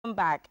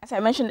Welcome back. As I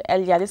mentioned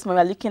earlier, this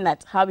morning we're looking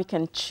at how we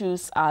can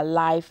choose our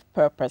life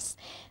purpose.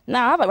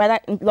 Now, I have a rather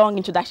long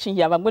introduction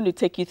here, but I'm going to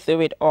take you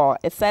through it all.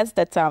 It says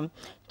that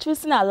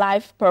choosing our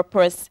life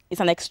purpose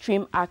is an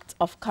extreme act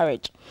of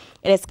courage.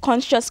 It is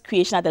conscious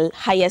creation at the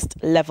highest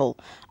level,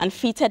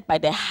 unfettered by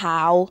the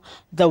how,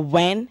 the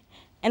when,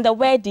 and the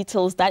where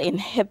details that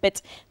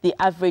inhibit the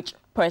average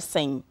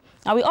person.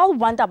 Now, we all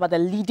wonder about the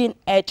leading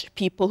edge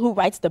people who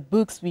write the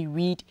books we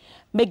read,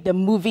 make the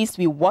movies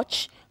we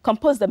watch,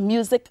 compose the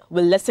music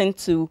we listen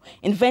to,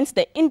 invent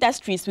the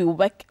industries we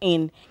work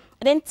in,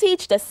 and then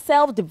teach the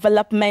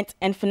self-development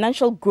and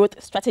financial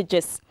growth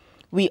strategies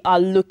we are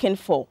looking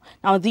for.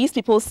 Now, these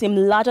people seem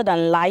larger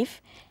than life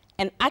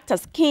and act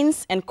as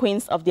kings and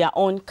queens of their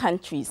own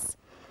countries.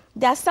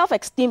 Their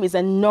self-esteem is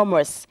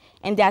enormous,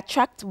 and they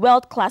attract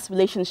world-class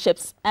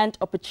relationships and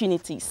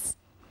opportunities.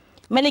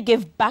 Many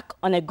give back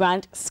on a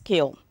grand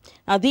scale.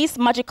 Now, these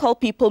magical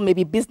people may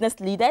be business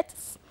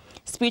leaders,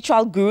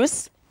 spiritual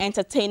gurus,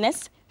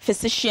 entertainers,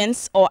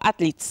 physicians, or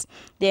athletes.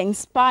 They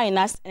inspire in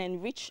us and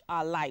enrich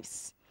our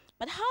lives.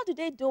 But how do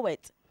they do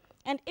it?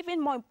 And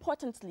even more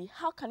importantly,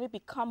 how can we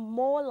become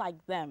more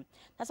like them?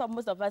 That's what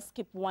most of us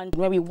keep wondering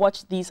when we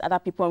watch these other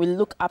people and we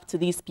look up to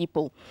these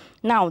people.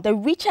 Now, the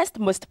richest,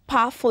 most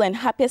powerful, and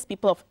happiest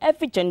people of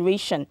every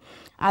generation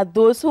are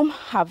those who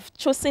have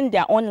chosen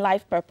their own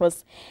life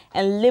purpose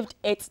and lived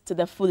it to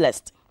the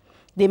fullest.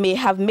 They may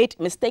have made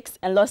mistakes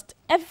and lost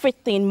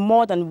everything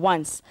more than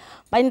once,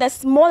 but in the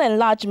small and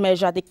large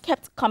measure, they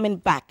kept coming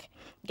back,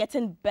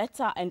 getting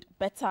better and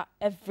better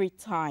every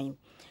time.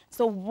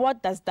 So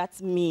what does that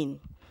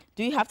mean?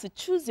 Do you have to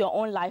choose your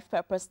own life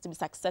purpose to be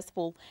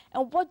successful?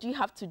 And what do you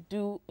have to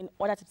do in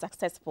order to be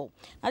successful?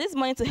 Now, this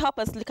morning, to help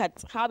us look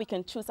at how we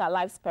can choose our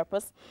life's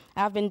purpose,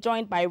 I have been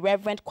joined by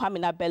Reverend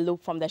Kwamena Bello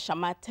from the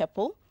Shammah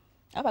Temple.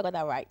 I hope I got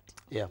that right.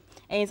 Yeah.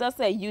 And he's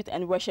also a youth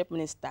and worship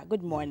minister.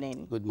 Good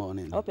morning. Good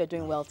morning. I hope you're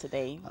doing well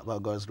today. By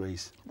God's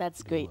grace.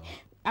 That's great.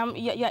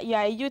 You're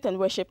a youth and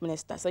worship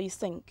minister, so you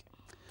sing.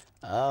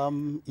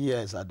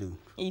 Yes, I do.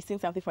 You sing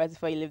something for us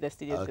before you leave the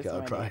studio. Okay, this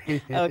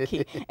morning. I'll try.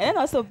 Okay. And then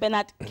also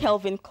Bernard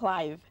Kelvin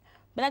Clive.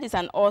 Bernard is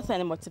an author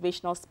and a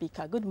motivational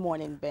speaker. Good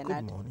morning,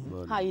 Bernard. Good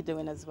morning. How are you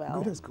doing as well?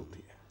 Good, that's good.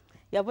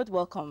 You're both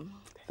welcome.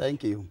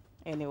 Thank you.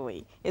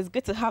 Anyway, it's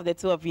good to have the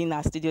two of you in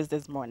our studios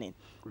this morning.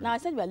 Great. Now, I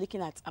said we are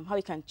looking at how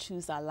we can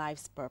choose our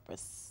life's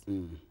purpose.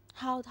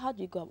 How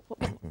do you go?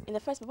 In the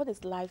first place, what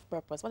is life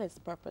purpose? What is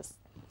purpose?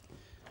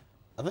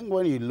 I think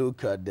when you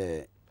look at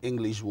the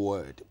English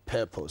word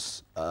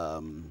purpose,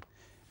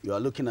 you are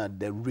looking at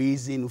the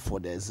reason for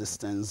the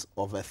existence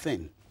of a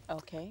thing.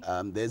 Okay.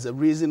 There's a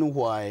reason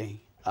why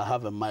I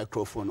have a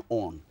microphone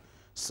on,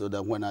 so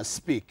that when I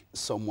speak,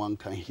 someone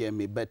can hear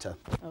me better.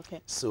 Okay.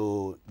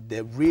 So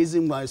the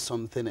reason why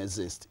something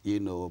exists,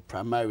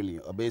 primarily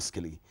or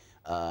basically,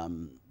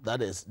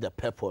 that is the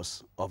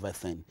purpose of a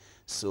thing.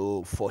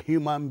 So for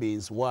human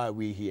beings, why are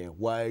we here?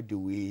 Why do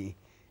we,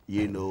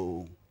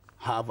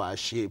 have our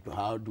shape?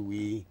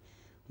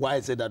 Why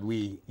is it that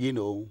we,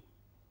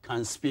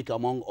 can speak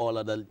among all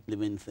other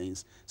living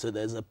things? So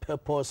there's a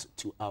purpose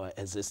to our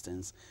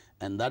existence,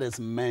 and that is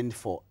meant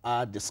for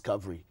our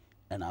discovery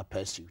and our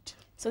pursuit.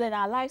 So then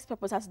our life's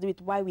purpose has to do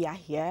with why we are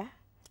here?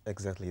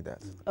 Exactly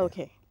that.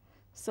 Okay.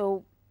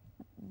 So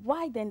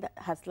why then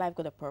has life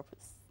got a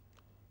purpose?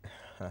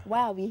 Why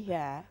are we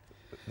here?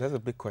 That's a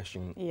big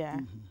question. Yeah.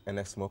 And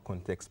a small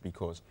context,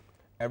 because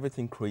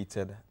everything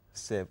created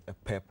serves a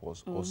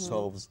purpose or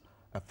solves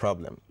a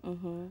problem.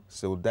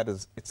 So that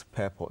is its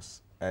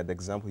purpose. The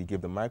example you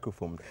give the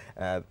microphone,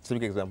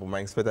 typical example,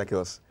 my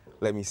spectacles,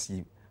 let me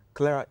see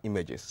clearer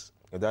images.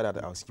 Without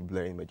that, I'll see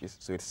blurry images.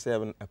 So it's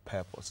serving a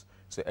purpose.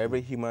 So every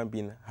human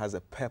being has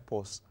a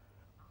purpose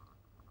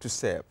to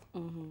serve.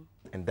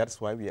 And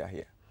that's why we are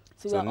here.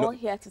 So we are all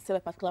here to serve a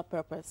particular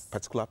purpose.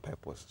 Particular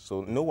purpose.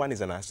 So no one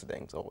is an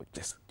accident or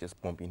just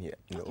bumping here.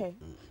 No. Okay.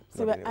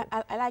 So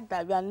I like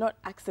that. We are not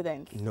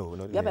accidents. No,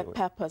 not we have a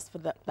purpose for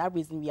that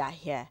reason we are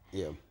here.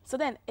 Yeah. So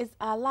then, is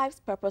our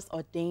life's purpose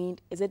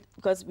ordained? Is it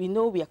because we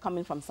know we are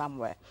coming from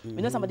somewhere? We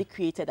know somebody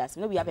created us.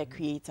 We know we have a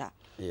creator.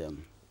 Yeah.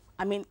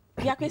 I mean,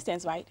 we are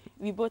Christians, right?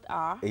 We both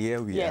are. Yeah,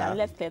 we are. Yeah,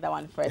 let's clear that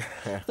one first.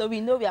 So we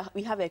know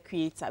we have a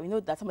creator. We know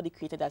that somebody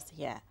created us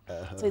here.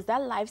 So is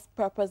that life's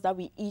purpose that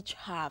we each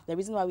have, the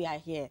reason why we are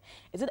here,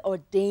 is it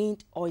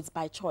ordained or it's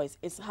by choice?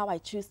 It's how I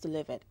choose to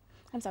live it.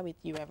 I'm sorry with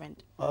you,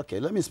 Reverend. Okay,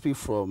 let me speak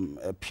from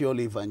a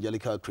purely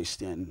evangelical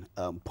Christian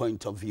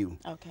point of view.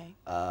 Okay.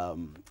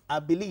 I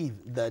believe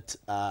that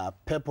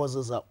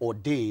purposes are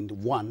ordained,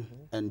 one,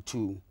 and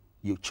two,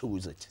 you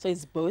choose it. So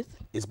it's both?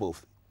 It's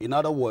both. In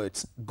other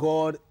words,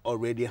 God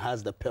already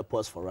has the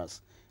purpose for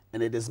us,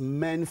 and it is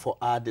meant for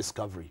our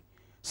discovery.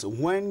 So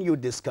when you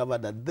discover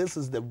that this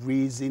is the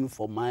reason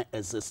for my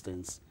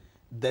existence,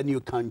 then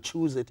you can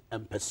choose it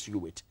and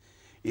pursue it.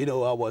 I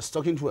was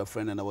talking to a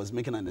friend and I was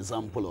making an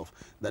example of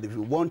that if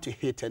you want to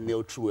hit a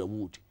nail through a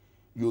wood,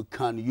 you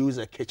can use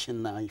a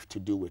kitchen knife to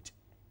do it.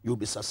 You'll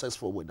be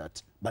successful with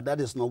that. But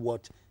that is not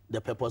what the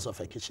purpose of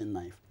a kitchen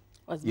knife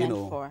was meant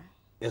for.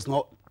 it's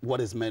not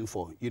what it's meant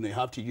for. You know, you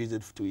have to use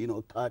it to, you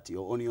know, cut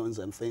your onions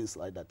and things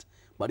like that.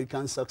 But you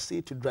can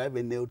succeed to drive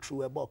a nail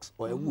through a box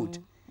or a wood.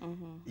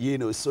 You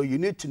know, so you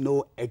need to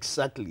know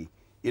exactly.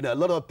 You know, a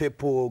lot of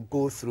people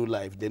go through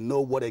life, they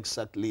know what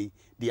exactly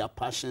their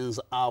passions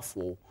are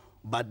for,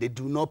 but they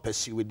do not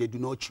pursue it, they do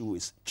not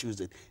choose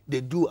it.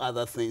 They do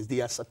other things, they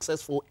are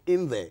successful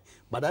in there,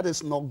 but that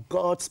is not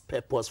God's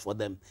purpose for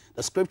them.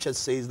 The scripture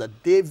says that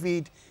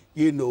David,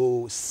 you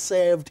know,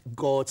 served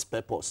God's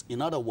purpose.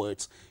 In other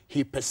words,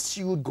 he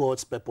pursued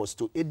God's purpose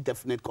to a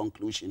definite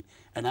conclusion,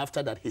 and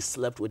after that he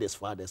slept with his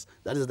fathers.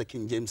 That is the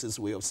King James's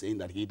way of saying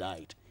that he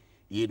died.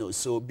 You know,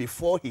 so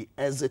before he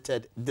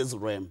exited this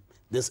realm,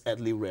 this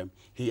earthly realm,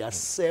 he has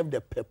served the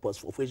purpose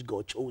for which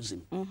God chose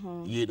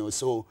him. You know,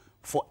 so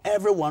for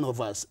every one of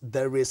us,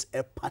 there is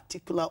a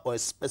particular or a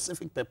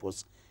specific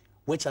purpose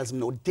which has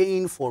been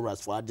ordained for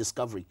us for our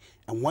discovery.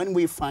 And when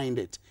we find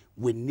it,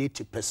 we need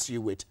to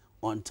pursue it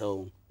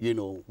until, you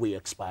know, we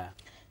expire.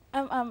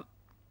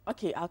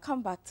 Okay, I'll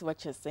come back to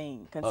what you're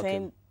saying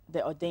concerning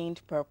the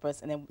ordained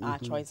purpose and then our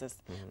choices.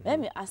 Let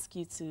me ask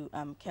you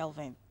to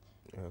Kelvin.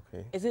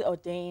 Okay. Is it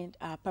ordained,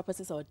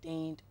 purpose is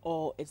ordained,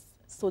 or it's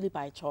solely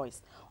by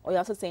choice? Or you're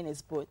also saying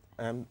it's both?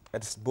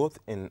 It's both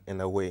in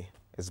a way.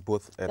 It's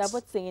both. They're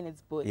both saying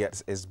it's both.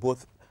 Yes, it's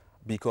both,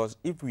 because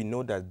if we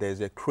know that there's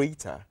a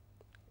creator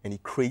and he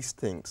creates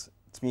things,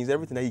 it means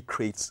everything that he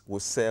creates will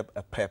serve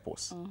a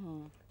purpose.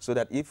 So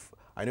that if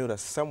I know that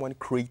someone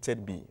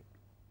created me,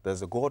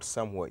 there's a God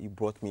somewhere, he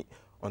brought me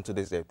onto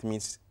this earth, it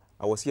means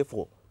I was here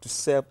to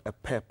serve a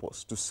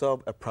purpose, to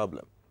solve a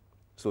problem.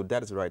 So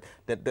that is right.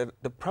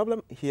 The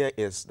problem here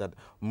is that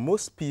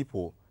most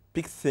people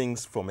pick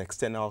things from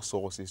external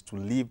sources to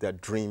live their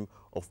dream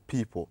of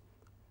people.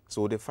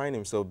 So they find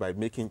themselves by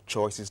making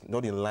choices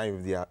not in line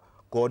with their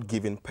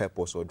God-given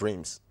purpose or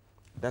dreams.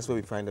 That's where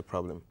we find the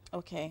problem.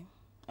 Okay,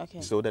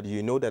 okay. So that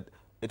you know that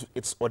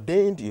it's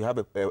ordained, you have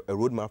a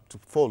roadmap to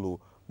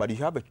follow, but you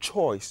have a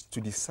choice to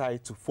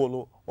decide to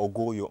follow or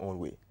go your own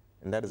way.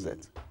 And that is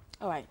it.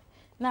 All right.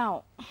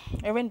 Now,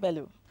 Reverend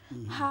Bello,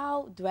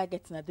 how do I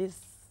get to know this,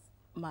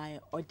 my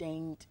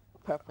ordained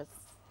purpose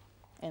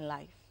in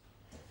life?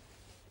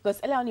 Because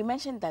earlier on you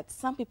mentioned that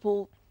some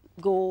people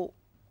go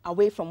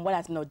away from what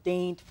has been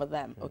ordained for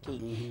them. Okay,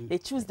 they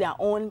choose their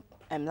own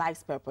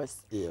life's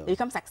purpose. They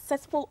become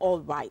successful,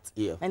 all right.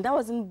 And that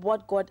wasn't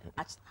what God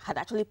had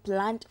actually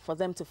planned for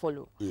them to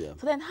follow. So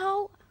then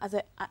how, as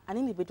an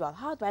individual,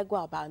 how do I go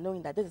about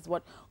knowing that this is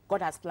what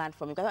God has planned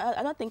for me? Because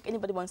I don't think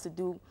anybody wants to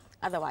do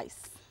otherwise.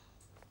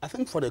 I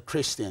think for the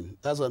Christian,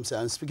 that's what I'm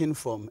saying. I'm speaking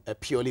from a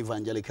purely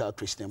evangelical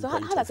Christian point of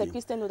view. So how does a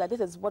Christian know that this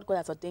is what God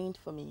has ordained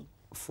for me?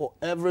 For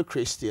every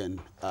Christian,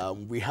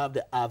 we have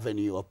the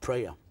avenue of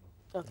prayer.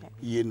 Okay.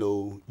 You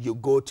know, you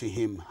go to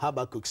him.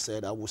 Habakkuk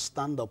said, I will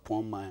stand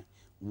upon my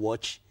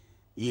watch,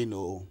 you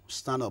know,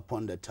 stand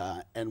upon the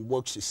tower and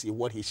watch to see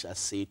what he shall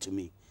say to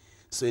me.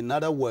 So in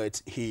other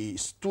words, he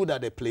stood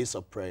at a place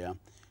of prayer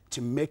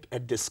to make a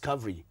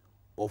discovery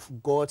of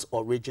God's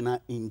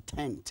original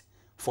intent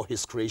for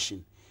his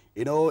creation.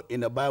 You know,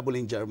 in the Bible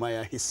in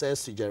Jeremiah, he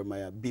says to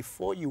Jeremiah,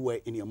 before you were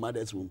in your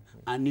mother's womb,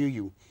 I knew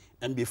you.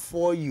 And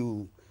before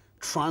you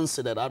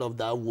transited out of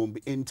that womb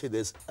into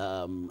this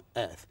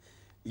earth,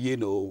 you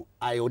know,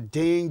 I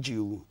ordained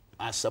you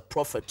as a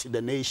prophet to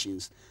the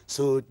nations.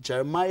 So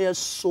Jeremiah's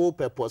sole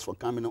purpose for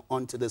coming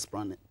onto this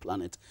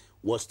planet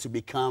was to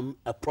become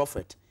a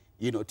prophet,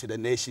 you know, to the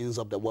nations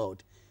of the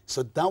world.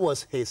 So that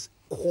was his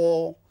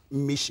core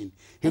mission.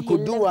 He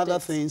could do other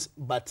things,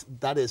 but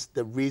that is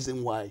the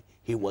reason why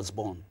he was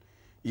born.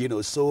 You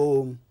know,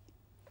 so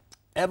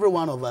every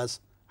one of us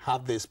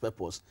have this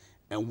purpose,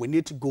 and we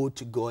need to go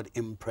to God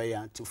in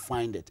prayer to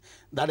find it.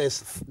 That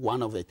is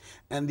one of it.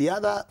 And the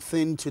other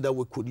thing too that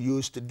we could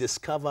use to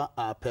discover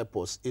our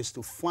purpose is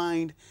to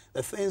find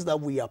the things that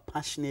we are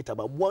passionate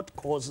about. What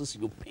causes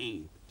you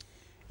pain?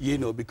 You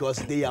know, because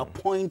they are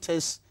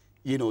pointers,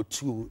 you know,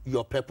 to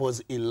your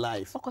purpose in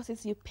life. What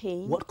causes you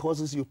pain? What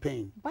causes you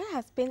pain? Why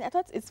has pain? I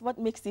thought it's what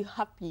makes you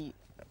happy.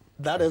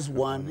 That is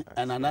one,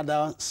 and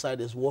another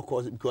side is what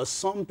causes, because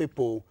some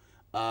people,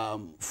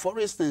 for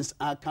instance,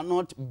 I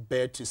cannot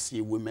bear to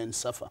see women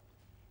suffer.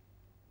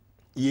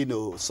 You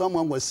know,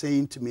 someone was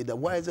saying to me that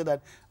why is it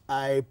that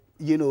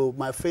you know,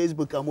 my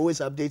Facebook, I'm always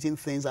updating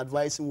things,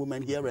 advising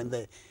women here and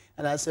there.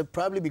 And I said,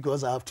 probably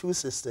because I have 2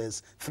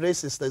 sisters, 3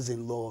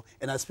 sisters-in-law,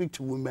 and I speak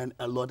to women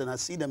a lot, and I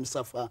see them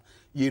suffer,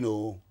 you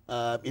know,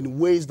 in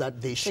ways that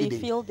they shouldn't. So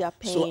you feel their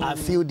pain. So I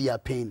feel their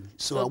pain.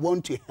 So I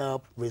want to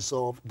help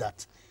resolve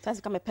that. That's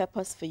become a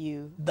purpose for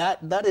you.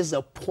 That is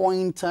a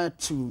pointer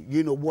to,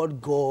 you know, what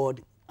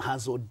God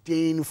has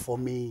ordained for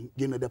me,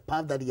 you know, the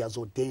path that he has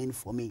ordained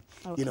for me.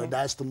 Okay. You know,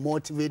 that's to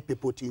motivate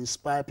people, to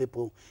inspire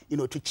people, you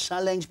know, to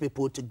challenge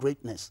people to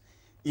greatness.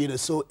 You know,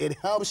 so it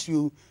helps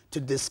you to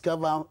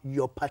discover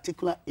your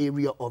particular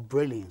area of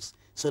brilliance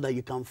so that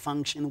you can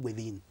function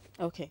within.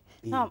 Okay.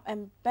 Now,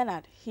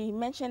 Bernard, he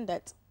mentioned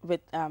that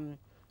with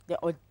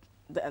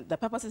the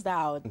purposes that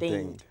are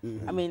ordained.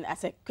 I mean,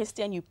 as a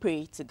Christian, you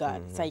pray to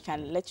God so he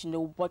can let you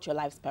know what your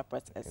life's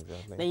purpose is.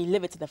 Then you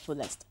live it to the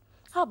fullest.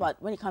 How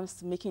about when it comes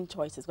to making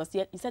choices? Because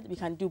you said we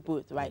can do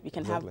both, right? We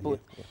can Exactly, have both.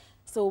 yeah.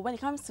 So when it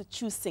comes to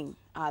choosing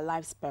our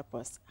life's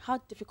purpose, how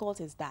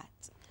difficult is that?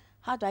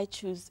 How do I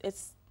choose?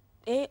 It's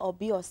A or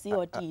B or C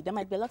or D. There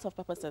might be a lot of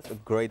purposes.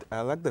 Great.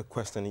 I like the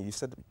question. You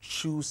said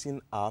choosing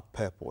our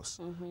purpose.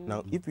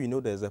 Now, if we know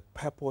there's a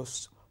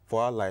purpose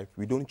for our life,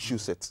 we don't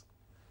choose it.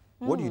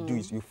 What you do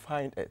is you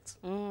find it.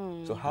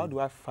 So how do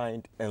I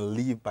find and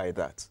live by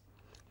that?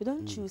 You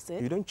don't choose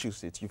it? You don't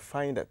choose it. You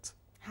find it.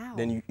 How?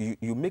 Then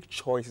you make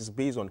choices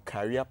based on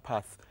career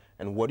path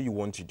and what you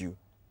want to do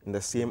in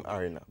the same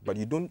arena. But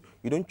you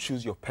don't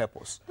choose your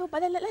purpose. No,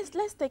 but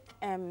let's take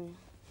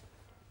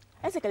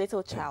a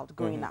little child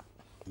growing up.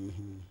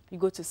 You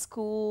go to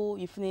school,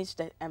 you finish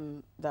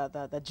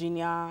the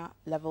junior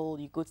level,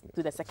 you go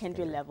to the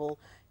secondary level,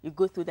 you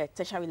go through the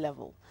tertiary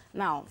level.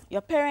 Now,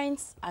 your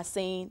parents are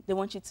saying they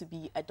want you to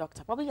be a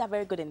doctor. Probably you are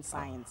very good in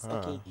science,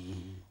 okay?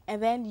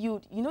 And then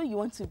you know you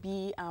want to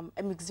be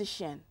a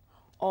musician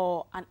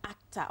or an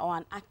actor or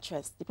an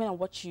actress, depending on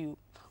what you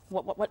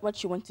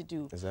want to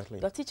do. Exactly.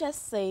 Your teachers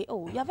say,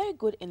 oh, you're very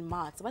good in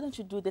maths. Why don't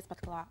you do this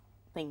particular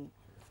thing?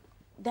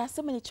 There are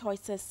so many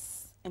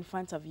choices in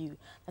front of you.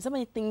 There's so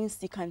many things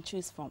you can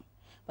choose from.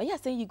 But yeah,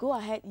 saying you go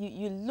ahead,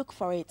 you look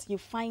for it, you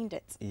find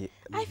it. Yeah.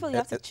 I feel you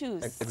have to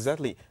choose.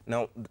 Exactly.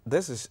 Now,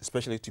 this is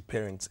especially to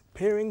parents.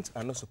 Parents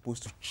are not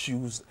supposed to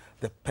choose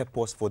the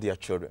purpose for their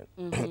children.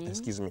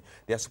 Excuse me.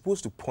 They are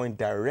supposed to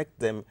direct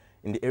them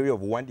in the area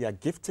of their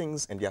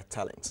giftings and their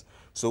talents.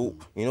 So,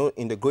 you know,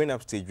 in the growing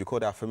up stage, we call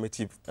that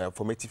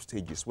formative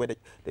stages, where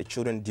the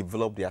children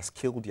develop their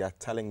skill, their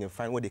talent, and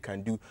find what they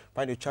can do.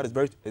 Find the child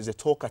is a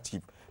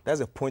talkative. That's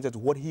a point at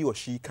what he or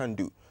she can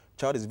do.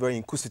 Child is very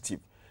inquisitive.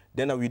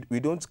 Then we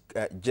don't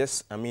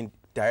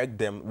direct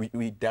them.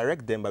 We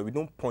direct them, but we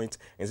don't point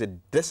and say,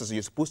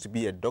 you're supposed to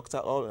be a doctor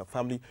or a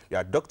family. You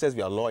are doctors,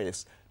 we are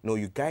lawyers. No,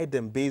 you guide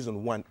them based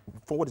on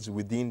for what is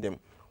within them.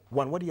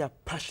 What they are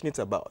passionate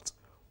about.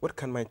 What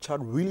can my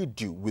child really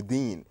do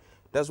within?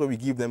 That's why we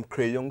give them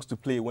crayons to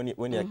play when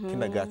they're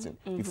kindergarten.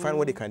 You find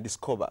what they can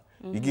discover.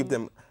 You give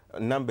them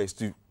numbers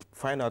to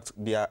find out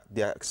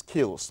their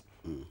skills.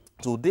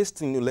 So these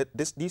things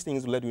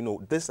will let you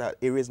know these are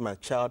areas my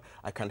child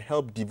I can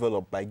help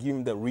develop by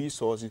giving them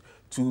resources,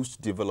 tools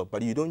to develop.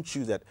 But you don't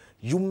choose that.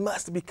 You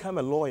must become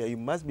a lawyer. You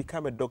must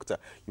become a doctor.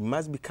 You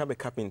must become a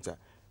carpenter.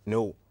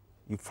 No.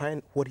 You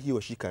find what he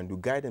or she can do,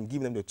 guide them,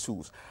 give them the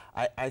tools.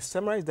 I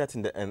summarize that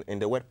in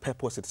the word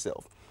purpose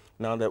itself.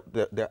 Now,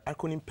 the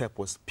acronym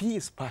purpose, P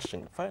is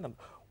passion. Find out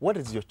what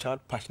is your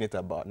child passionate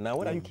about. Now,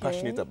 what are you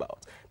passionate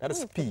about? That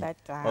is P.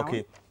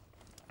 Okay.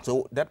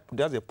 So that's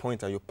the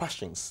point, your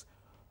passions.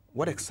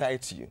 What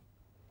excites you?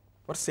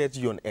 What sets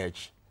you on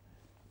edge?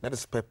 That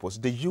is purpose.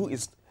 The U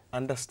is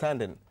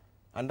understanding.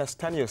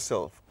 Understand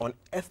yourself.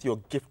 Unearth your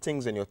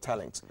giftings and your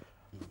talents.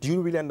 Do you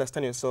really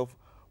understand yourself?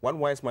 One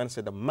wise man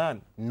said,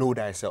 man, know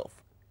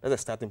thyself. That's a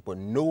starting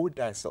point. Know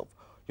thyself.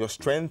 Your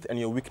strength and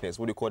your weakness,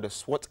 what we call the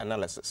SWOT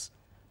analysis.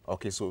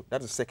 Okay, so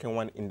that's the second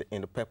one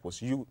in the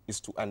purpose. U is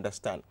to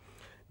understand.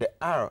 The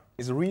R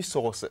is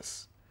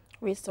resources.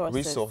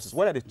 Resources.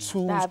 What are the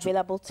tools that are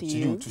available to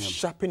you to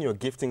sharpen your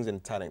giftings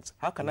and talents?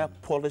 How can I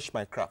polish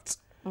my crafts?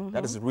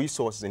 That is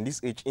resources. In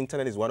this age,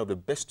 internet is one of the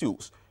best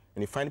tools.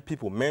 And you find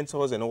people,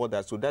 mentors and all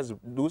that. So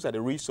those are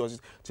the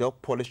resources to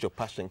help polish your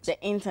passions. The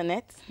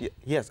internet?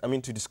 Yes, I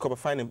mean to discover,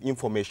 find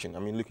information. I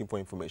mean looking for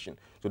information.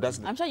 So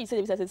that's. I'm sure you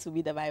said it to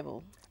be the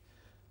Bible.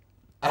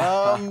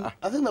 I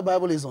think the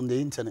Bible is on the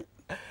internet.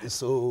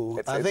 So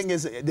I think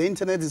the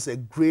internet is a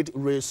great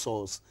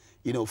resource,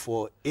 you know,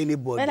 for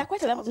anybody. But there are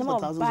quite a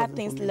number of bad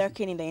things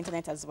lurking in the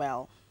internet as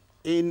well.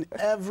 In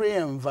every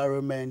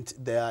environment,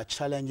 there are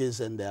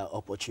challenges and there are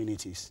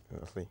opportunities.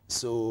 Exactly.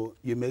 So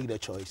you make the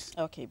choice.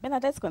 Okay,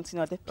 Bernard, let's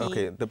continue. The P.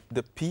 Okay,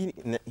 the P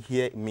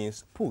here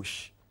means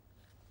push.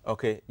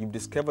 Okay, you've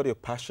discovered your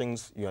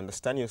passions, you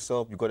understand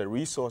yourself, you got a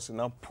resource, and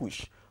now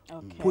push.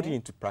 Okay. Put it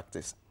into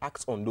practice.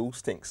 Act on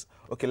those things.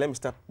 Okay, let me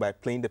start by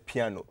playing the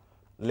piano,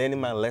 learning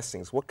my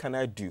lessons. What can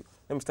I do?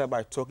 Let me start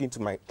by talking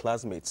to my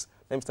classmates.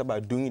 Let me start by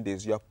doing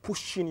this. You are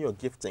pushing your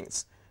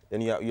giftings.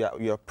 Then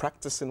you are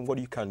practicing what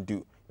you can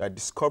do. You are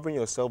discovering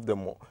yourself the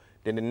more.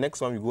 Then the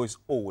next one you go is,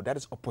 that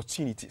is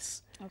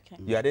opportunities. Okay.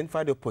 You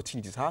identify the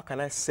opportunities. How can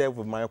I serve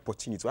with my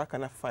opportunities? How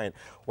can I find?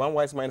 One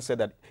wise man said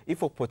that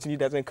if opportunity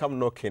doesn't come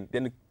knocking,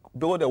 then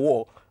build a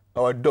wall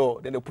or a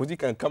door, then the opportunity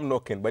can come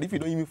knocking. But if you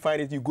don't even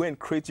find it, you go and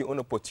create your own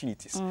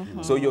opportunities.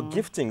 So your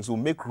giftings will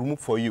make room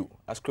for you.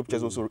 As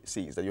scriptures also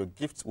says, that your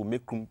gifts will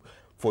make room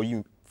for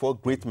you, for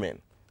great men.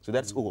 So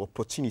that's all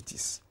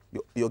opportunities.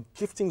 Your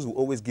giftings will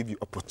always give you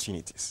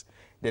opportunities.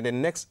 Then the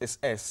next is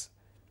S,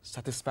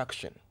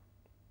 satisfaction.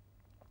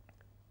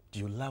 Do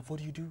you love what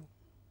you do?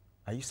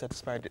 Are you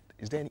satisfied?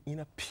 Is there an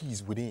inner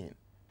peace within?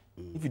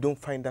 If you don't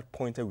find that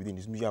pointer within,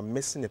 it means you are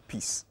missing a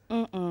piece.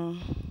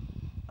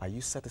 Are you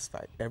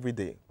satisfied every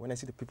day? When I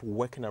see the people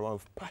working around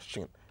with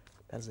passion,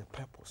 that's the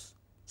purpose,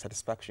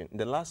 satisfaction. And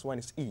the last one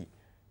is E.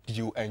 Do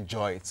you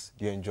enjoy it?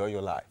 Do you enjoy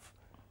your life?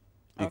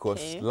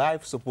 Because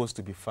life's supposed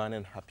to be fun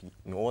and happy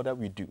in all that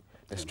we do.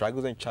 The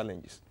struggles and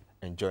challenges,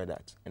 enjoy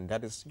that. And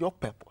that is your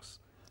purpose.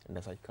 And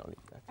that's how you can live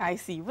that. I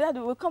see.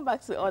 We'll come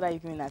back to other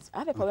ignorance. I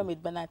have a problem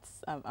with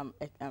Bernard's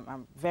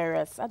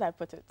various, how do I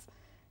put it?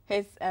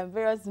 His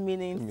various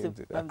meanings to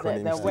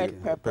the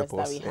word purpose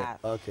that we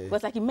have. Okay.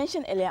 Because like you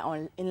mentioned earlier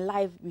on, in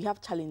life, we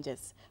have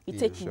challenges. We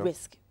take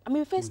risk. I mean,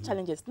 we face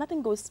challenges.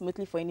 Nothing goes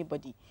smoothly for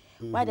anybody.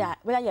 Whether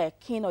you're a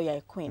king or you're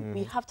a queen,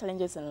 we have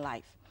challenges in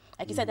life.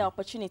 Like you said, there are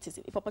opportunities.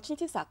 If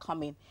opportunities are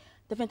coming,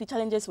 definitely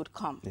challenges would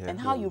come. And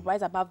how you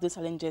rise above those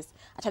challenges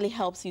actually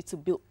helps you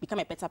to become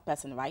a better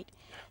person, right?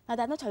 Now,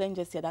 there are no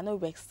challenges here. There are no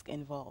risks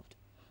involved.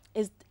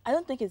 I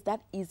don't think it's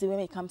that easy when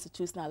it comes to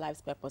choosing our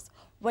life's purpose,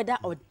 whether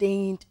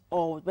ordained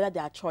or whether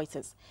there are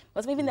choices.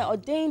 Because even the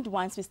ordained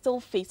ones, we still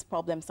face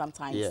problems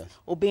sometimes,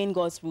 obeying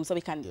God's rules so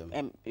we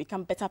can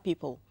become better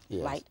people,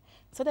 right?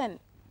 So then,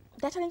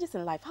 there are challenges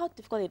in life. How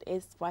difficult it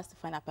is for us to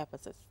find our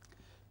purposes?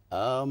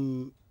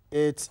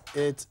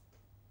 It's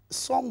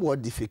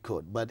somewhat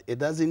difficult, but it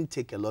doesn't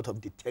take a lot of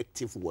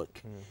detective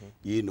work,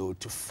 you know,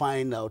 to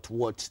find out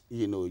what,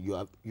 you know,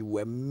 you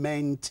were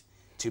meant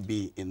to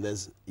be in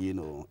this, you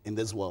know, in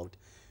this world.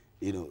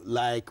 You know,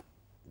 like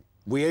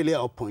we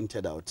earlier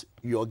pointed out,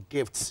 your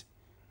gifts,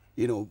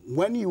 you know,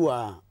 when you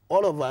are,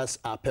 all of us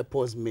are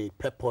purpose made,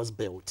 purpose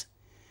built,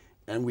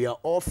 and we are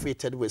all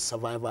fitted with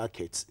survival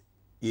kits,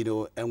 you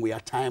know, and we are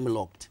time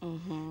locked.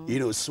 You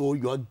know, so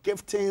your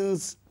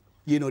giftings,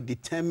 you know,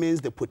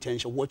 determines the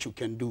potential, what you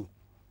can do.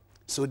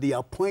 So they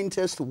are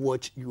pointers to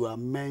what you are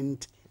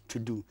meant to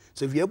do.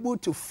 So if you're able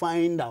to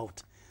find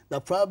out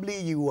that probably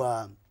you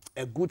are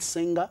a good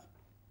singer,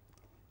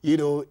 you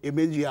know, it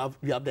means you have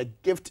the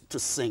gift to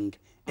sing.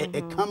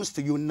 It comes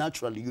to you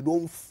naturally. You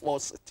don't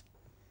force it.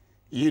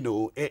 You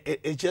know,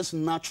 it's just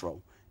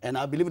natural. And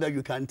I believe that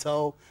you can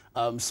tell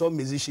some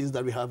musicians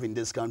that we have in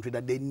this country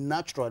that they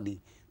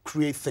naturally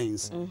create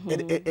things.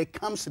 It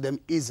comes to them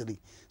easily.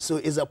 So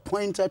it's a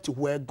pointer to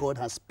where God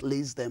has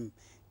placed them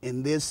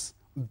in this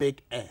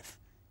big earth,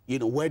 you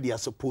know, where they are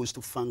supposed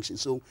to function.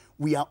 So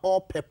we are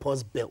all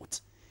purpose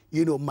built.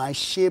 You know, my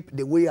shape,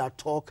 the way I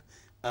talk,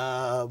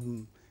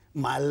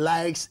 my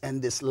likes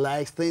and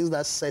dislikes, things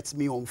that sets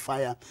me on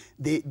fire,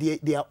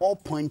 they are all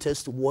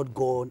pointers to what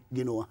God,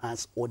 you know,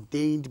 has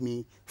ordained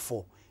me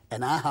for.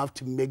 And I have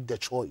to make the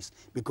choice,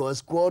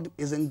 because God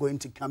isn't going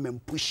to come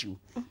and push you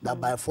that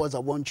by force I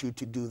want you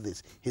to do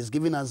this. He's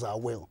given us our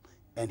will,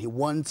 and he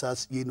wants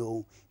us, you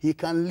know, he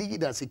can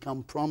lead us, he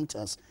can prompt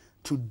us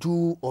to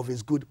do of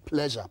his good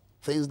pleasure,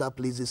 things that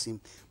pleases him.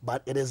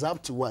 But it is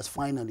up to us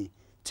finally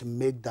to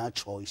make that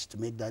choice, to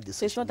make that decision.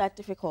 So it's not that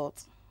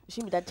difficult. It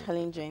shouldn't be that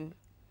challenging.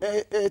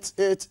 It's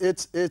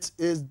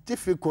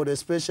difficult,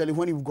 especially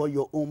when you've got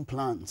your own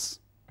plans.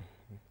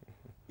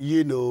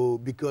 You know,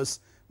 because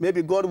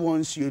maybe God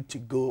wants you to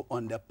go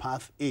on the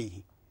path A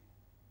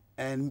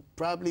and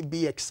probably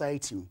be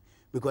exciting,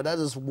 because that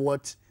is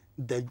what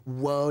the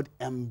world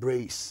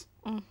embraces.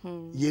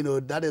 You know,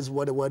 that is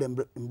what the world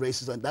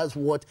embraces, and that's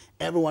what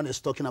everyone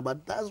is talking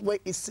about. That's where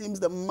it seems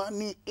the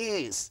money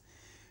is.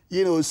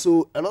 You know,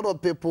 so a lot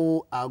of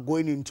people are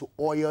going into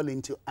oil,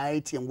 into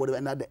IT and whatever,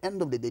 and at the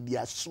end of the day, they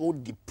are so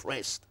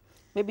depressed.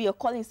 Maybe your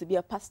calling is to be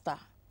a pastor.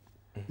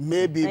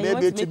 Maybe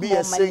to be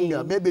a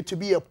singer, maybe to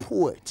be a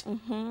poet.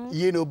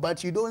 You know,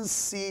 but you don't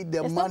see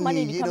the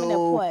money, you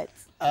know,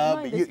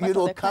 you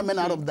know, coming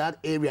out of that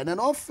area. And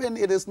often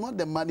it is not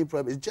the money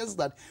problem. It's just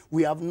that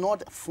we have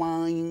not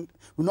found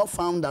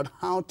out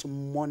how to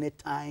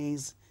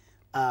monetize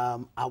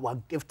our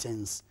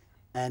giftings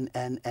and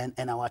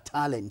our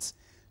talents.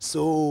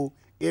 So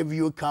if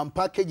you can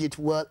package it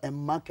well and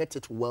market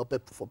it well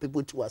for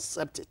people to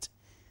accept it,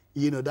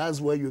 you know, that's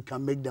where you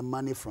can make the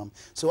money from.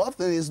 So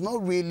often it's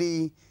not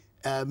really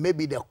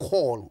maybe the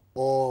call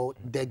or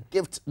the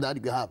gift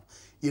that you have.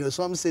 You know,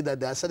 some say that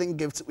there are certain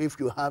gifts, if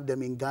you have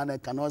them in Ghana,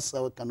 cannot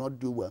sell, cannot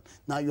do well.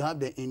 Now you have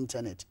the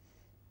internet,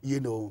 you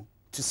know,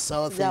 to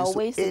sell things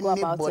to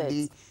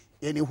anybody,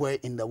 anywhere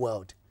in the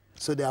world.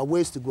 So there are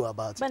ways to go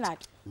about Bernard,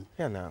 it.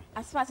 Yeah, now.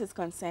 As far as it's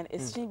concerned,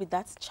 it shouldn't be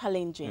that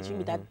challenging, it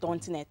shouldn't be that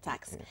daunting a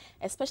task,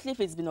 especially if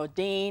it's been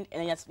ordained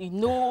and you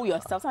know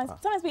yourself.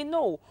 Sometimes we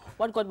know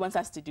what God wants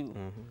us to do.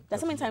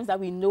 There's so many times that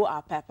we know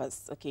our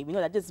purpose. Okay, we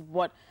know that this is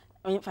what,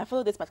 I mean, if I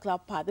follow this particular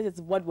path, this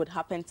is what would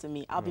happen to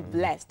me. I'll be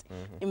blessed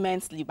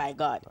immensely by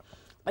God.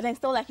 But then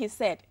still, like he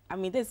said, I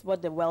mean, this is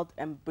what the world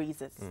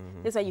embraces.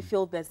 This is why you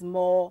feel there's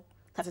more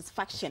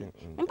satisfaction.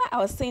 Remember, I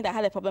was saying that I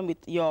had a problem with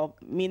your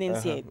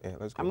meanings here.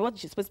 Yeah, I mean,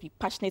 what you're supposed to be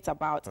passionate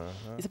about.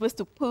 You're supposed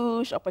to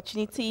push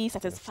opportunity,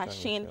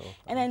 satisfaction,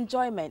 and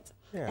enjoyment.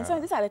 And so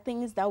these are the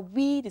things that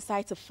we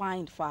decide to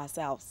find for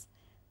ourselves.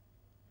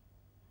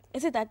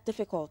 Is it that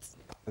difficult?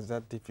 Is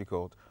that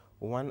difficult?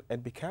 One,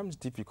 it becomes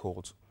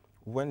difficult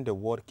when the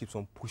world keeps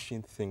on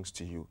pushing things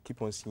to you,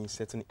 keep on seeing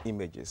certain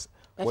images.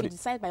 But if you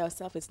decide by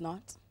yourself, it's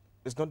not?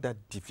 It's not that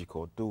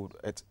difficult, dude.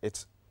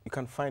 It's you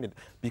can find it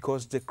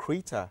because the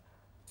Creator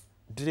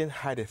didn't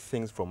hide the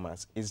things from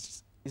us.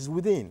 It's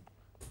within.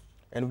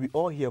 And we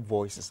all hear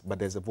voices, but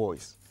there's a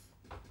voice.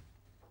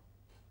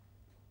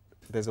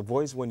 There's a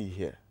voice when you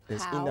hear.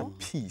 There's inner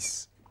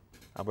peace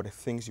about the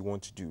things you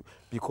want to do.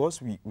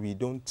 Because we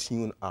don't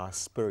tune our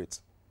spirit,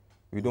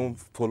 we don't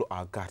follow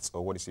our guts,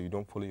 or what you say, you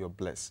don't follow your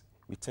bliss.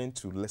 We tend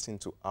to listen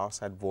to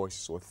outside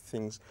voices or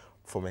things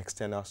from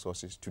external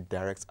sources to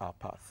direct our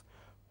path.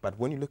 But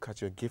when you look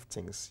at your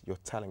giftings, your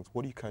talents,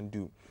 what you can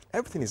do,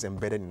 everything is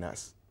embedded in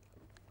us.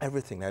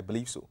 Everything, I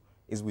believe so,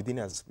 is within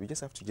us. We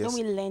just have to Don't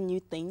we learn new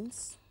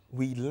things?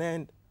 We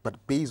learn, but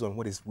based on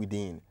what is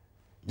within.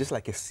 Just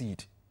like a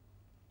seed.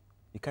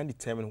 You can't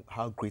determine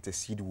how great a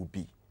seed will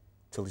be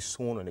till it's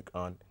sown on the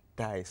ground,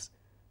 dies.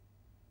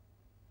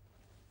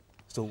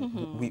 So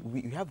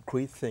we have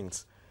great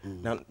things.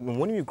 Now,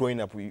 when you're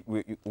growing up,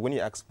 when you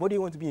ask, what do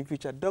you want to be in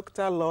future?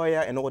 Doctor, lawyer,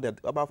 and all that,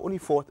 about only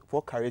four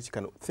careers you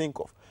can think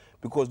of.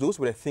 Because those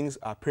were the things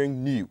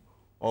appearing new,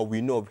 or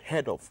we know of,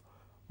 heard of.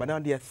 But now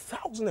there are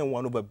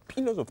 1,001 over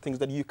billions of things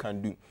that you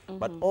can do,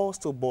 but all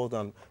still boiled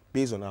down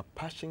based on our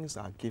passions,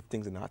 our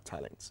giftings, and our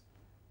talents.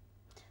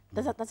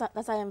 Does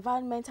our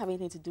environment have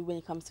anything to do when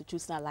it comes to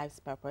choosing our life's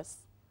purpose?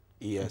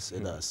 Yes,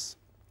 it does.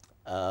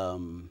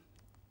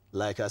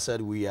 Like I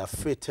said, we are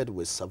fitted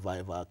with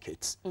survival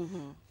kits.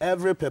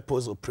 Every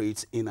purpose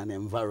operates in an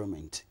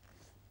environment.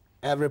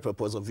 Every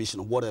purpose or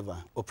vision,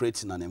 whatever,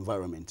 operates in an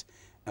environment.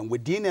 And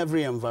within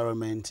every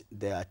environment,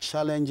 there are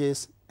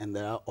challenges and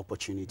there are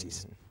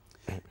opportunities.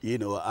 You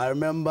know, I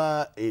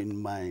remember in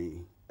my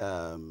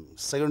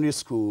secondary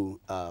school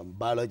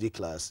biology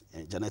class,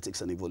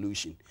 genetics and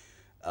evolution,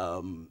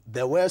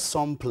 there were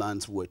some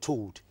plants were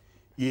told,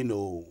 you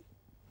know,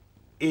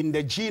 in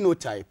the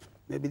genotype,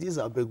 maybe these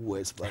are big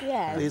words, but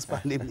please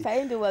pardon me.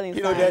 I do well in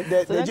you know,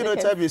 the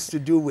genotype is to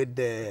do with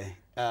the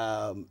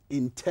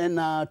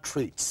internal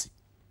traits,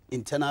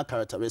 internal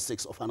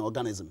characteristics of an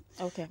organism.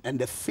 Okay. And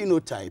the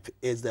phenotype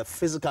is the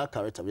physical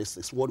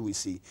characteristics, what we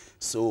see.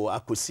 So I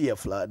could see a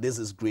flower, this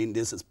is green,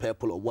 this is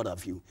purple, or what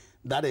have you.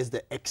 That is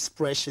the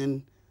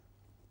expression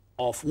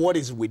of what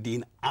is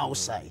within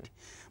outside.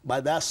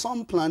 But there are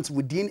some plants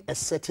within a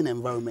certain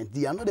environment,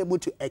 they are not able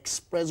to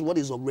express what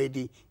is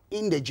already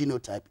in the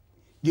genotype,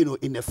 you know,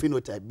 in the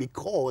phenotype,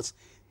 because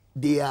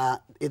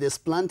it is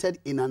planted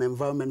in an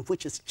environment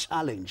which is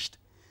challenged.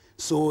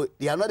 So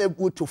they are not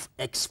able to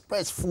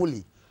express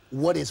fully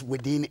what is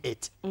within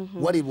it,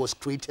 what it was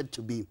created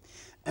to be.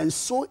 And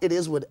so it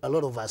is with a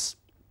lot of us.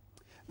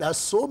 There are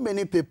so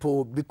many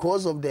people,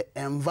 because of the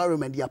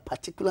environment, their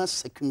particular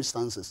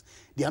circumstances,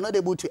 they are not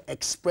able to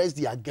express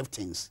their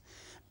giftings.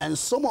 And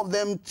some of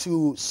them,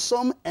 to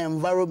some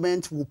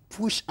environment, will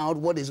push out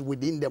what is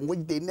within them,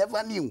 which they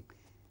never knew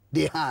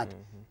they had.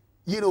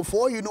 You know,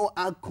 for you know,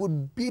 I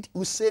could beat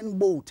Usain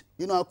Bolt.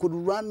 You know, I could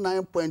run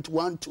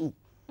 9.12.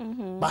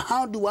 But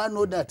how do I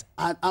know that?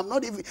 I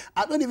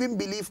don't even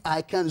believe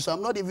I can, so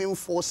I'm not even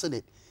forcing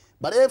it.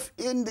 But if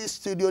in this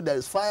studio there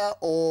is fire,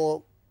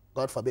 or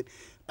God forbid,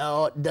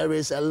 there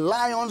is a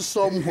lion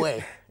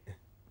somewhere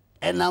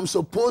and I'm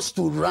supposed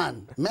to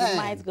run, man. You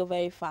might go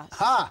very fast.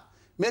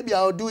 Maybe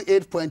I'll do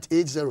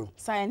 8.80.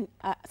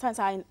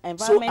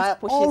 So I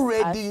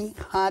already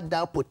had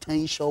that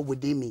potential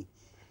within me,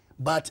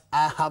 but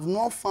I have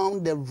not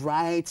found the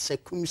right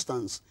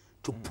circumstance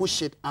to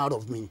push it out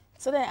of me.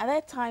 So then, are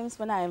there times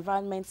when our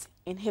environment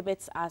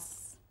inhibits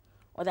us,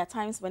 or there are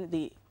times when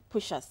they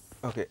push us?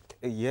 Okay,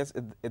 yes,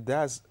 it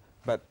does.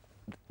 But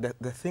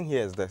the thing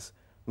here is this.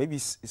 Maybe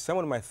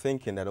someone might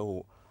thinking that,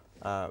 oh,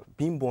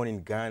 being born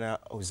in Ghana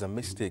was a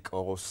mistake,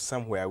 or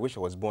somewhere. I wish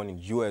I was born in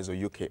US or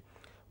UK.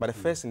 But the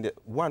first thing,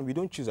 one, we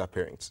don't choose our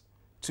parents.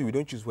 Two, we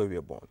don't choose where we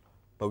are born.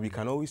 But we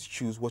can always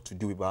choose what to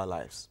do with our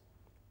lives.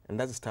 And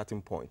that's the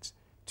starting point.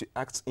 To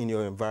act in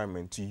your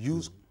environment, to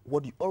use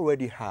what you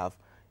already have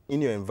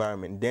in your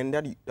environment, then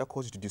that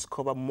causes you to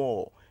discover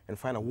more and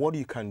find out what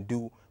you can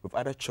do with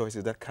other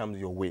choices that come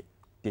your way.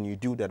 Then you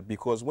do that,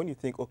 because when you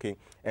think, okay,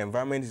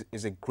 environment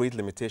is a great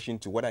limitation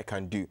to what I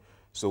can do,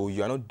 so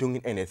you are not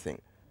doing anything.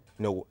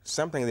 No,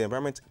 sometimes the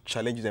environment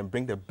challenges and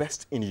bring the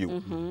best in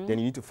you. Then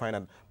you need to find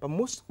out. But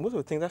most of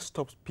the things that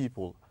stops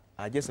people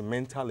are just a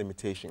mental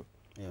limitation.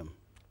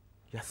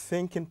 Your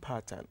thinking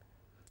pattern.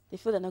 They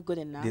feel they're not good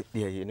enough.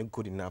 You're not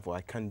good enough, or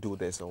I can't do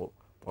this, or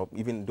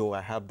even though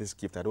I have this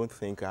gift, I don't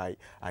think I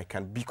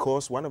can.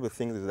 Because one of the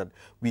things is that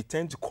we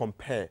tend to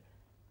compare.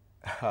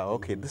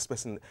 Okay, this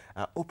person,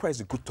 Oprah is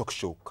a good talk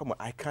show. Come on,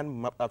 I can't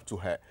map up to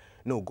her.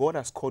 No, God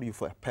has called you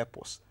for a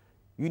purpose.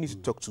 You need to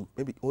talk to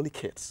maybe only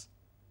kids.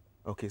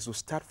 Okay, so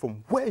start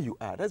from where you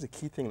are. That's the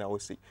key thing I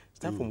always say.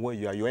 Start from where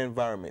you are, your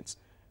environment.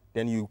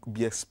 Then you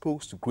be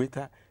exposed to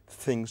greater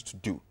things to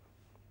do.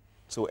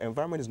 So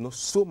environment is not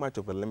so much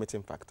of a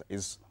limiting factor.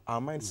 It's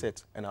our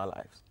mindset and our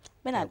lives.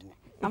 Bernard,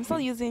 I'm still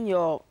using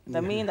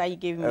the meaning that you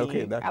gave me.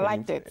 Okay, I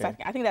liked it. Yeah.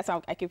 I think that's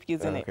how I keep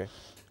using Okay. it.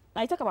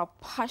 Now you talk about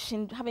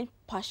passion, having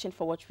passion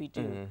for what we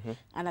do,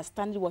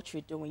 understanding what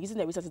we're doing, using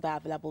the resources that are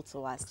available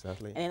to us,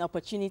 Exactly. and then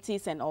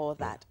opportunities and all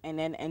that, and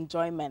then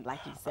enjoyment,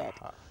 like you said.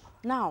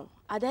 Now,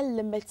 are there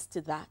limits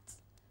to that?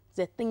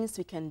 The things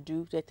we can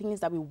do, the things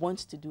that we want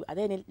to do, are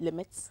there any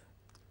limits?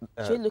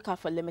 Should we look out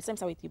for limits? Let me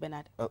start with you,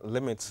 Bernard.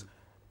 Limits,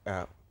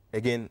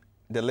 again,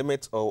 the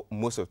limit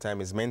most of the time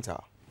is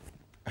mental.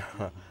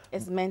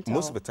 It's mental.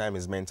 Most of the time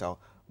is mental.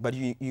 But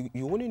you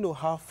only know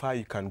how far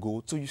you can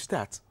go till you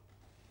start.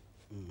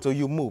 So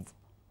you move.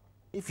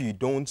 If you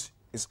don't,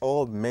 it's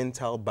all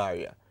mental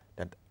barrier.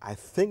 That I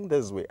think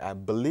this way, I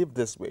believe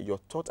this way. Your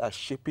thoughts are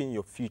shaping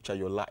your future,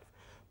 your life.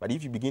 But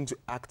if you begin to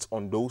act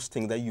on those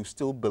things that you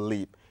still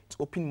believe, it's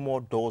opening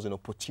more doors and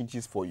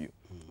opportunities for you.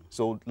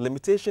 So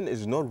limitation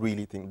is not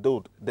really thing.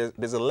 Though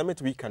there's a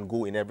limit we can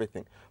go in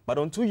everything. But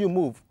until you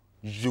move,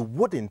 you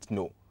wouldn't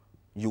know.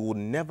 You would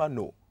never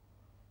know.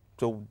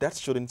 So that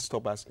shouldn't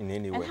stop us in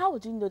any way. And how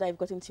would you know that you've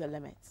gotten to your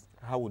limits?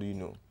 How would you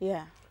know?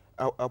 Yeah.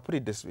 I'll put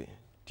it this way.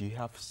 Do you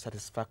have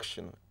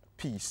satisfaction,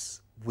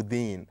 peace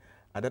within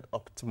at that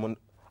optimum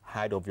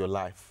height of your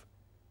life?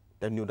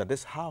 Then you know that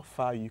that's how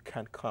far you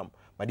can come.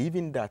 But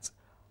even that,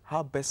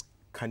 how best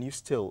can you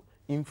still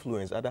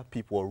influence other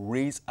people or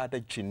raise other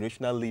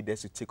generational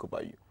leaders to take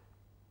over you?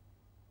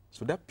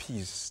 So that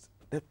peace,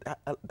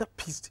 that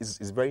peace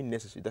is very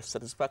necessary, that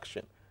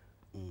satisfaction.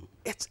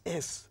 It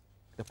is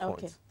the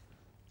point. Okay.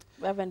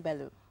 Reverend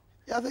Bello.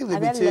 Yeah, I think Are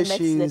there limitations... limits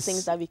to the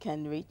things that we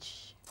can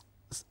reach?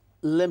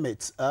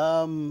 Limits.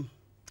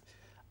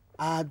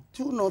 I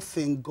do not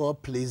think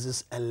God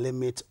places a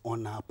limit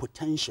on our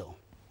potential.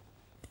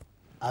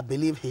 I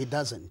believe he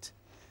doesn't.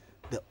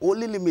 The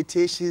only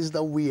limitations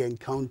that we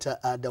encounter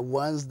are the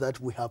ones that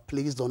we have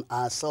placed on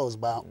ourselves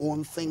by our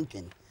own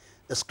thinking.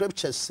 The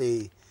scriptures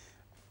say,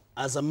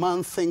 as a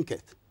man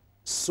thinketh,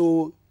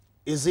 so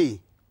is he.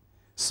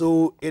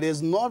 So it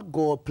is not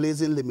God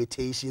placing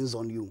limitations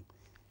on you.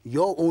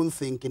 Your own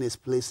thinking is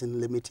placing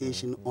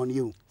limitation on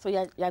you. So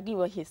you agree with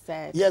what he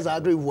said? Yes, I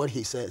agree with what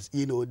he says.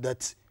 You know,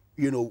 that,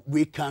 you know,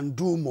 we can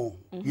do more.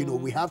 You know,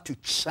 we have to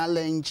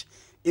challenge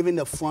even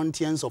the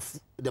frontiers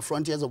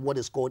of what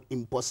is called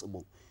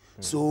impossible.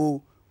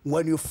 So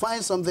when you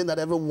find something that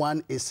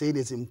everyone is saying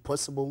is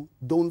impossible,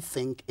 don't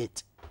think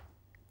it.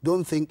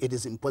 Don't think it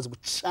is impossible.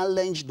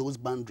 Challenge those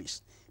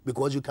boundaries,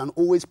 because you can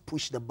always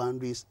push the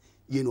boundaries,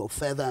 you know,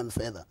 further and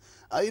further.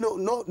 You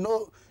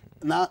know,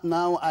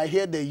 now I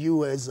hear the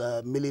U.S.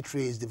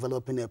 Military is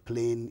developing a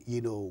plane,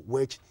 you know,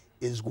 which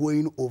is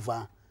going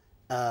over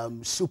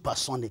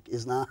supersonic,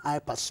 is now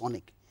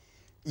hypersonic.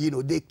 You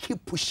know, they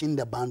keep pushing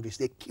the boundaries.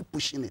 They keep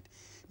pushing it.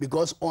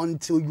 Because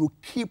until you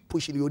keep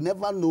pushing, you'll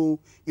never know,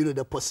 you know,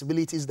 the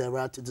possibilities there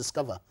are to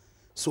discover.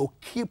 So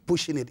keep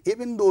pushing it,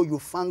 even though you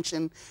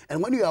function.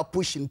 And when you are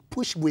pushing,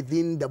 push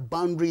within the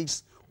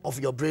boundaries of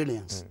your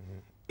brilliance.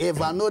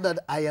 If I know that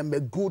I am a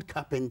good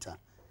carpenter,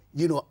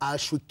 you know, I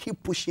should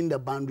keep pushing the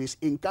boundaries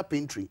in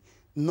carpentry,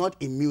 not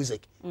in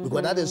music,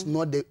 because that is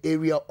not the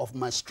area of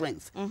my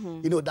strength.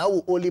 You know, that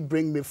will only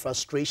bring me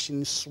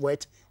frustration,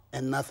 sweat,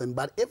 and nothing.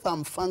 But if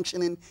I'm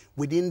functioning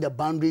within the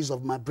boundaries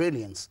of my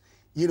brilliance,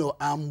 you know,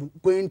 I'm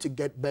going to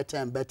get better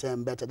and better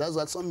and better. That's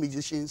what some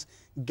musicians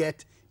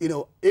get, you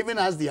know, even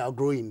as they are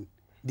growing,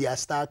 their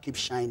star keeps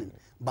shining.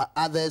 But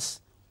others,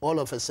 all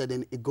of a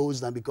sudden, it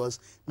goes down because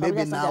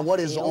maybe now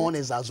what is on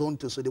is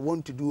azonto, so they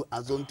want to do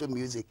azonto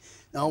music.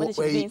 Now, when they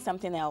should be doing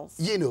something else.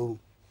 You know,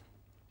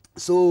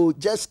 so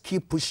just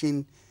keep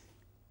pushing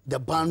the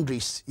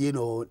boundaries, you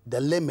know,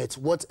 the limits,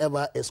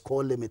 whatever is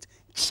called limit.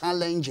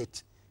 Challenge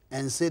it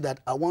and say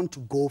that I want to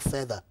go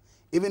further.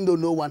 Even though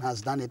no one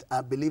has done it,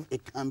 I believe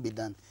it can be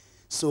done.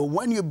 So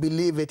when you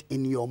believe it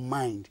in your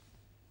mind,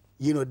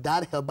 you know,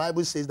 that the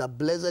Bible says that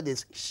blessed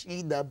is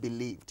she that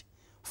believed,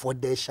 for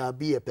there shall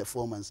be a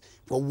performance.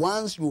 For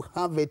once you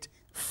have it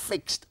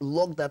fixed,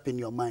 locked up in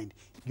your mind,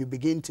 you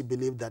begin to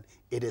believe that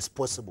it is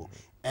possible.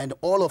 And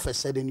all of a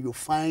sudden you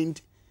find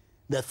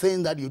the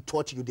thing that you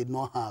thought you did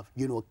not have,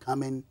 you know,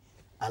 coming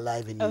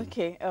alive in you.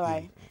 Okay, all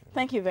right.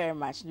 Thank you very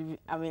much.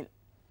 I mean,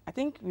 I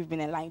think we've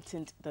been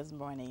enlightened this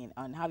morning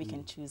on how we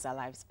can choose our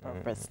life's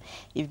purpose.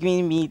 You've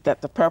given me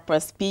that the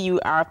purpose,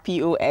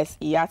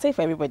 P-U-R-P-O-S-E, I'll say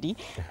for everybody,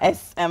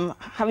 as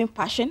having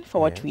passion for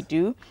what we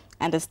do,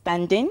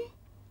 understanding,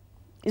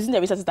 isn't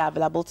the resources that are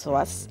available to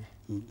us,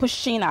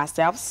 pushing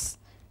ourselves,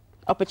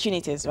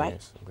 opportunities, right?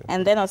 Yes, okay.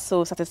 And then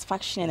also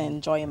satisfaction and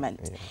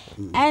enjoyment.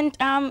 And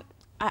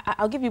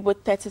I'll give you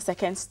both 30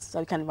 seconds so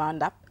we can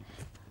round up.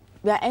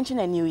 We are entering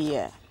a new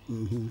year.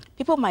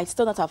 People might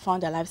still not have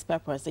found their life's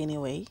purpose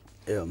anyway.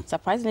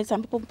 Surprisingly,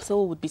 some people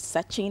still would be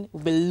searching,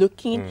 would be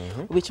looking,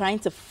 would be trying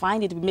to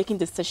find it, would be making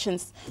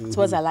decisions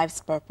towards their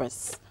life's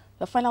purpose.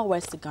 The final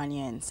words to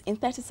Ghanaians in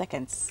 30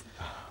 seconds.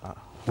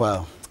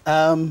 Well,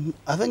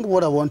 I think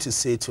what I want to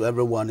say to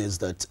everyone is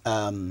that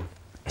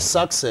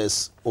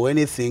success or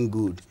anything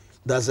good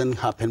doesn't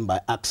happen by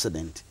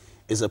accident.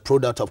 It's a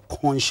product of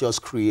conscious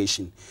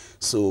creation.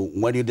 So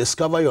when you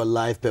discover your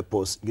life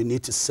purpose, you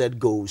need to set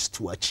goals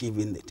to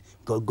achieving it,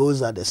 because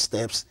those are the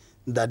steps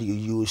that you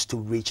use to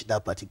reach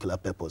that particular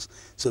purpose.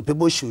 So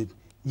people should,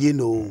 you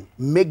know,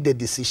 make the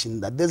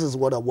decision that this is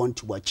what I want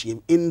to achieve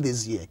in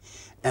this year,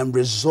 and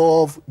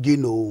resolve, you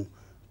know,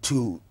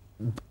 to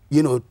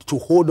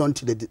hold on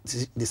to the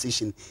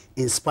decision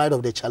in spite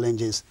of the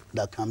challenges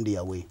that come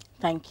their way.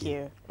 Thank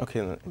you.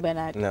 Okay,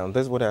 Bernard. Now,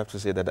 that's what I have to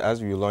say, that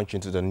as we launch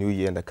into the new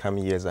year and the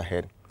coming years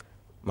ahead,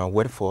 my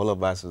word for all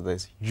of us is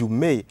this: you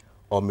may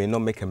or may not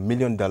make $1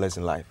 million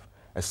in life.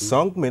 A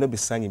song may not be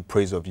sung in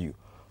praise of you.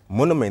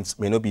 monuments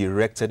may not be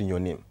erected in your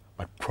name,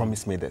 but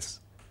promise me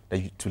this, that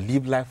you, to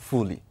live life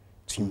fully,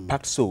 to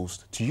impact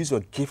souls, to use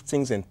your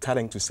giftings and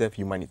talent to serve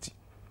humanity,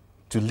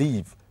 to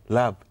live,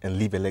 love, and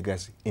leave a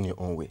legacy in your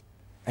own way.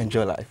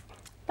 Enjoy life.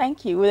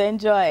 Thank you. We'll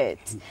enjoy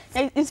it.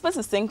 You're supposed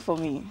to sing for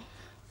me.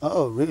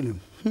 Oh, really?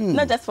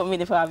 Not just for me,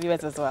 but for our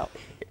viewers as well.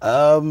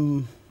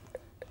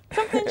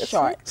 Something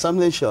short.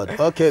 Something short.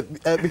 Okay,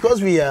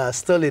 because we are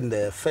still in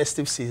the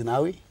festive season,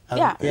 are we?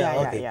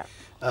 Yeah.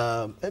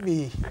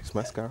 Maybe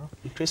Christmas Carol.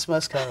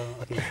 Christmas Carol.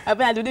 Okay.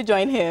 Abena, did you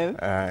join him?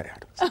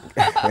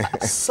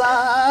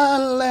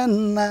 Silent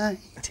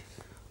night,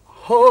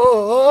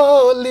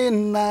 holy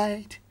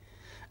night,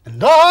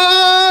 and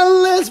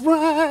all is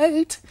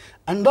bright,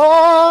 and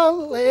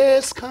all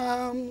is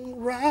come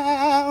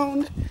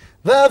round.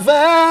 The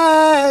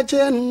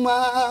Virgin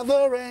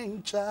Mother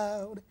and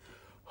Child,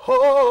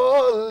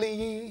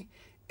 holy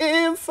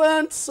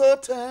infant, so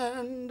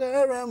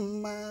tender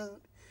and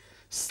mild,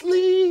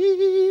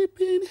 sleep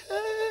in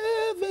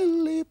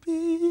heavenly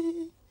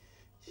peace,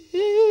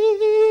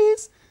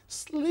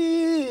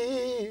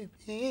 sleep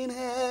in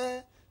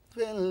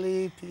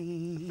heavenly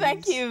peace.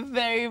 Thank you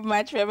very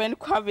much, Reverend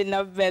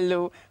Kwamena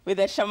Bello with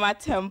the Shama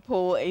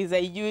Temple. Is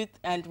a youth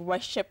and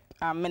worship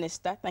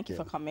minister. Thank you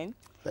for coming.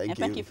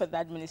 Thank you for the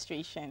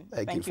administration.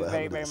 Thank you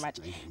very, very much.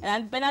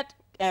 And Bernard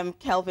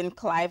Kelvin,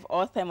 Clive,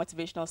 author,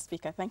 motivational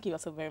speaker. Thank you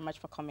also very much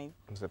for coming.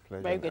 It's a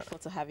pleasure. Very grateful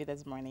to have you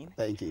this morning.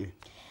 Thank you.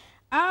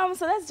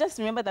 So let's just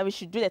remember that we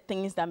should do the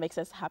things that makes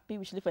us happy.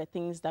 We should look for the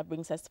things that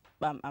brings us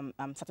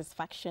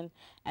satisfaction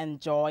and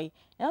joy.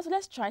 And also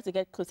let's try to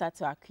get closer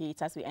to our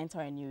Creator as we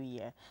enter a new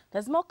year.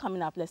 There's more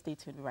coming up. Let's stay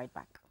tuned. We'll be right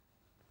back.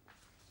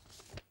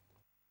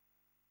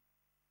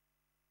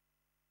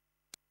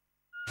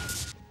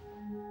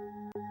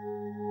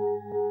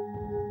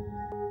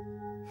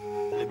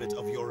 Limit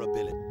of your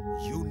ability.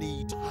 You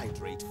need to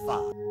hydrate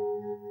fast.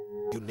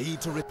 You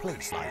need to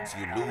replace lights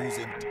you lose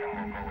in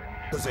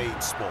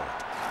Aid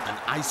Sport, an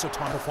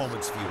isotonic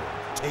performance fuel.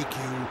 Take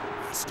you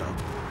faster,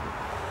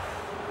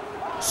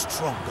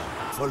 stronger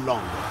for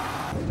longer.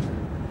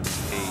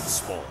 Aid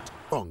Sport,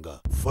 stronger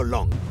for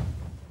longer.